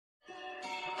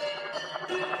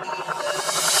Yeah.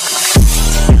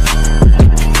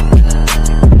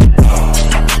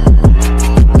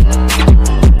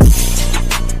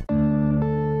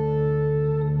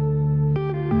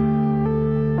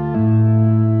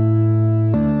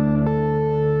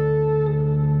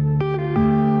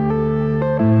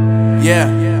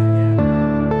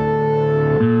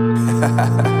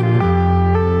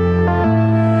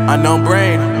 Unknown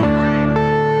Brain,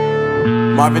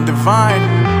 Marvin Devine.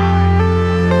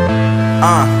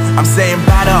 I'm saying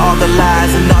bye to all the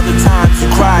lies and all the times you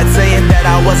cried, saying that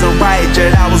I wasn't right,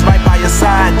 yet I was right by your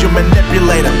side. You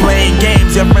manipulator, playing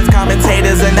games, your friends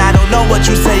commentators, and I don't know what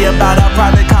you say about our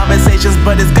private conversations,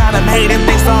 but it's got them hating.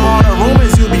 Thanks to all the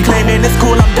rumors you be claiming. It's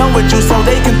cool, I'm done with you, so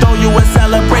they can throw you a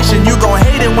celebration. You gon'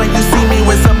 hate it when you see me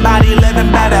with somebody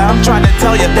living better. I'm trying to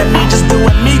tell you that me just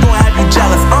doing me gon' have you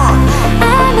jealous.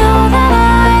 I know that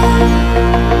I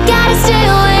gotta stay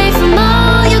away from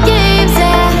all your games,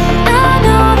 yeah. I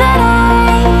know that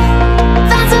I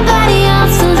found somebody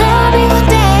else to love me one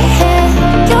day, yeah.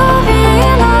 You'll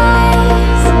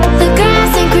realize the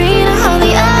grass ain't greener on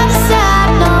the other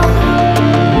side, no.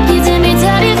 You did me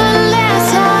dirty for the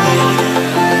last time,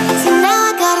 so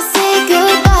now I gotta say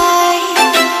goodbye.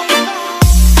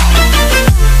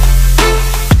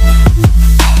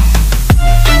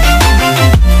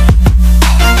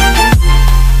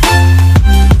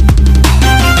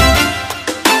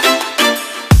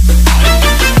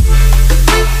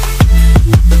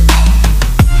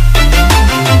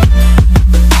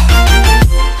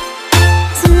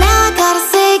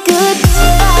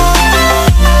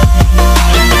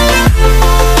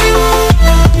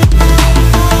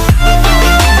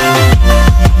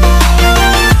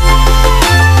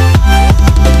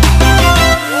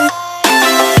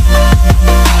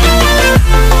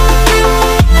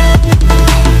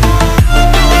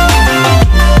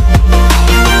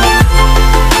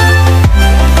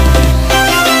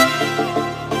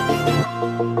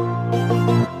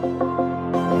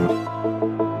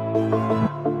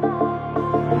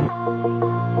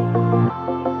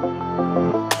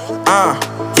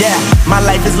 Yeah, my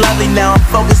life is lovely now, I'm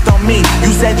focused on me.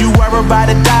 You said you were about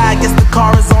to die, I guess the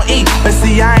car is on E. But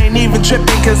see, I ain't even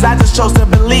tripping, cause I just chose to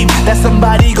believe that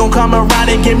somebody gon' come around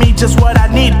and give me just what I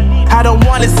need. I don't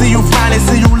wanna see you flying,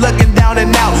 see you looking down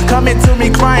and out, coming to me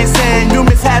crying, saying you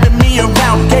miss having me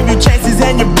around. Gave you chances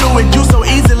and you blew it, you so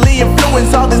easily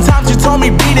influenced. All the times you told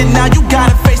me beat it, now you